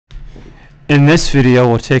In this video,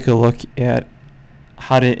 we'll take a look at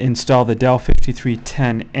how to install the Dell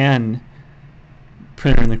 5310N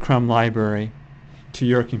printer in the Crumb Library to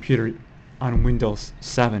your computer on Windows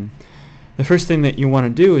 7. The first thing that you want to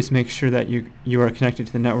do is make sure that you are connected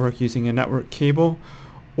to the network using a network cable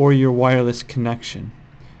or your wireless connection.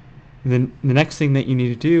 The next thing that you need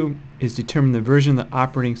to do is determine the version of the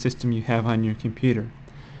operating system you have on your computer.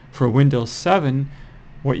 For Windows 7,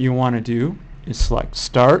 what you want to do is select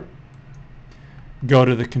Start, go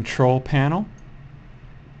to the Control Panel,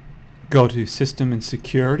 go to System and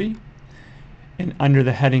Security, and under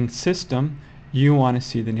the heading System, you want to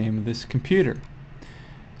see the name of this computer.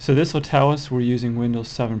 So this will tell us we're using Windows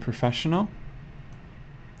 7 Professional,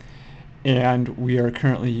 and we are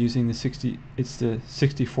currently using the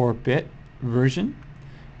 64-bit version.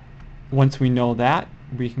 Once we know that,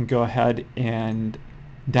 we can go ahead and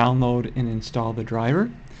download and install the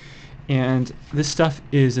driver. And this stuff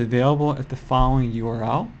is available at the following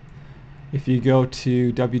URL. If you go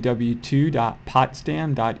to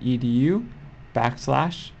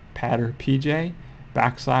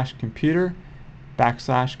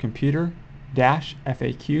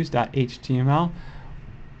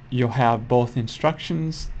you'll have both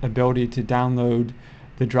instructions, ability to download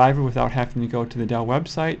the driver without having to go to the Dell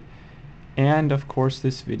website, and of course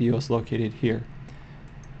this video is located here.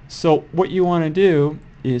 So what you want to do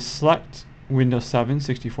is select Windows 7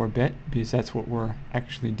 64-bit because that's what we're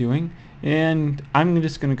actually doing, and I'm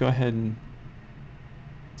just going to go ahead and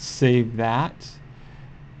save that.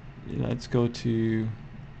 Let's go to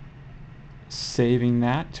saving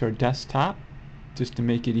that to our desktop just to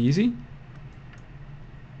make it easy.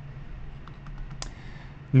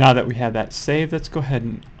 Now that we have that saved, let's go ahead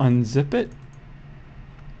and unzip it.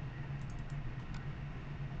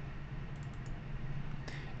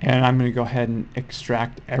 And I'm going to go ahead and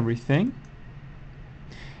extract everything.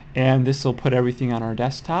 And this will put everything on our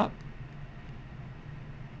desktop.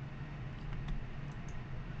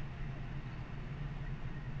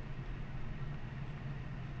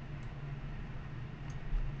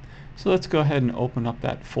 So let's go ahead and open up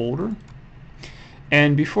that folder.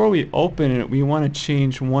 And before we open it, we want to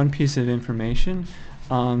change one piece of information.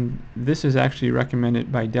 This is actually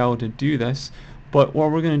recommended by Dell to do this. But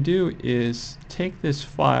what we're going to do is take this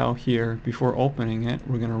file here before opening it.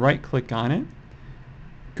 We're going to right click on it,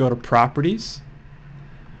 go to Properties.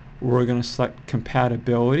 We're going to select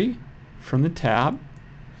Compatibility from the tab.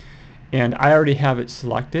 And I already have it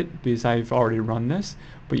selected because I've already run this.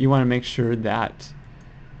 But you want to make sure that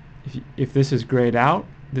if this is grayed out,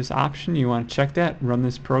 this option, you want to check that, run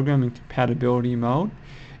this program in compatibility mode.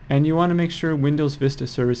 And you want to make sure Windows Vista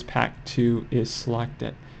Service Pack 2 is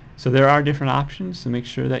selected. So there are different options, so make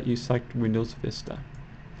sure that you select Windows Vista.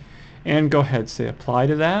 And go ahead, say apply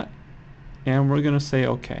to that, and we're going to say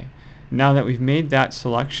OK. Now that we've made that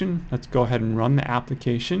selection, let's go ahead and run the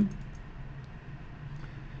application.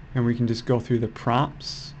 And we can just go through the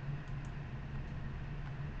prompts.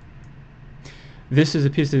 This is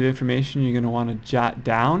a piece of information you're going to want to jot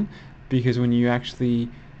down, because when you actually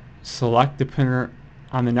select the printer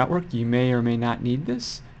on the network, you may or may not need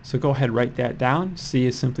this. So go ahead, write that down. C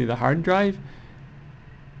is simply the hard drive,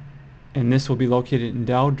 and this will be located in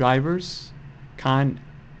Dell Drivers Con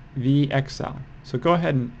VXL. So go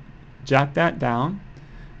ahead and jot that down,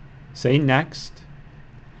 say next,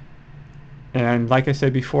 and like I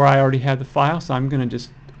said before, I already have the file, so I'm going to just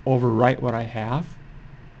overwrite what I have.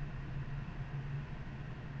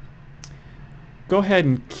 Go ahead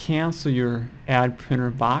and cancel your add printer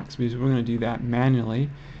box because we're going to do that manually.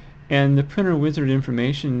 And the printer wizard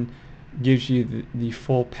information gives you the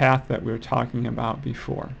full path that we were talking about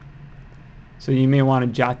before. So you may want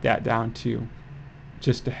to jot that down too,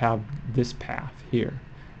 just to have this path here.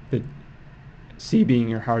 The C being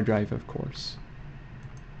your hard drive, of course.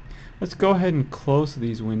 Let's go ahead and close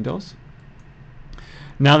these windows.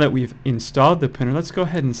 Now that we've installed the printer, let's go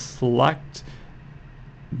ahead and select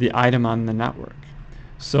the item on the network.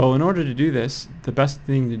 So in order to do this, the best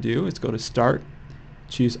thing to do is go to Start,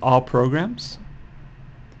 choose All Programs,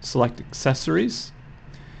 select Accessories,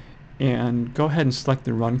 and go ahead and select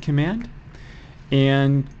the Run command.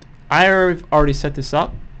 And I have already set this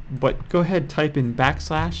up, but go ahead, type in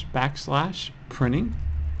 / printing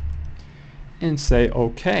and say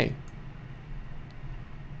OK.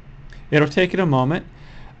 It'll take it a moment,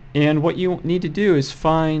 and what you need to do is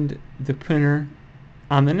find the printer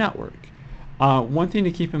on the network. One thing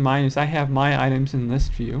to keep in mind is I have my items in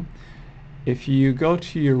list view. If you go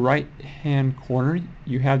to your right hand corner,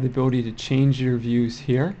 you have the ability to change your views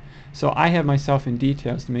here. So I have myself in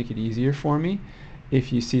details to make it easier for me.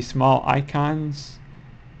 If you see small icons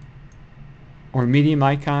or medium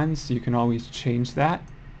icons, you can always change that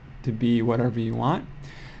to be whatever you want.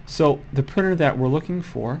 So the printer that we're looking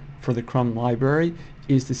for the Crumb Library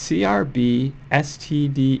is the CRB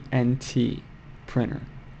STDNT printer.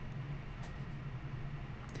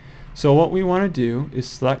 So what we want to do is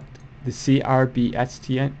select the CRB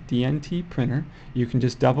STDNT printer. You can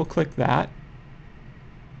just double click that,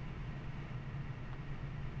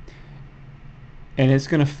 and it's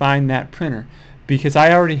going to find that printer. Because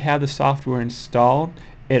I already have the software installed,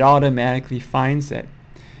 it automatically finds it.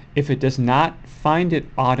 If it does not find it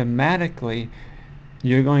automatically,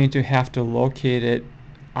 you're going to have to locate it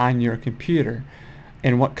on your computer.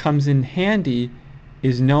 And what comes in handy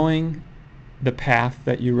is knowing the path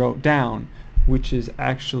that you wrote down, which is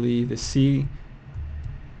actually the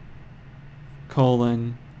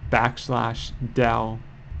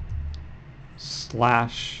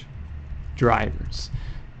C:/Dell/drivers,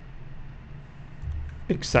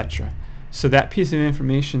 etc. So that piece of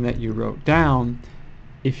information that you wrote down,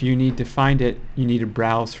 if you need to find it, you need to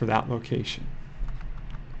browse for that location.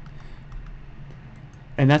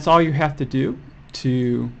 And that's all you have to do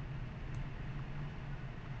to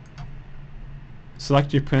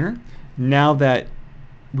select your printer. Now that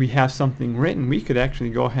we have something written, we could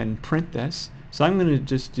actually go ahead and print this. So I'm going to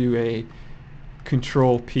just do a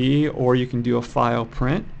Control P, or you can do a File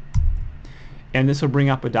Print. And this will bring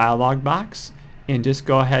up a dialog box. And just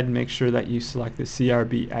go ahead and make sure that you select the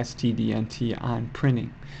CRB STDNT on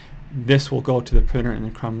printing. This will go to the printer in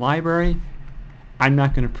the Crumb Library. I'm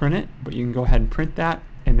not going to print it, but you can go ahead and print that,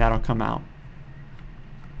 and that'll come out.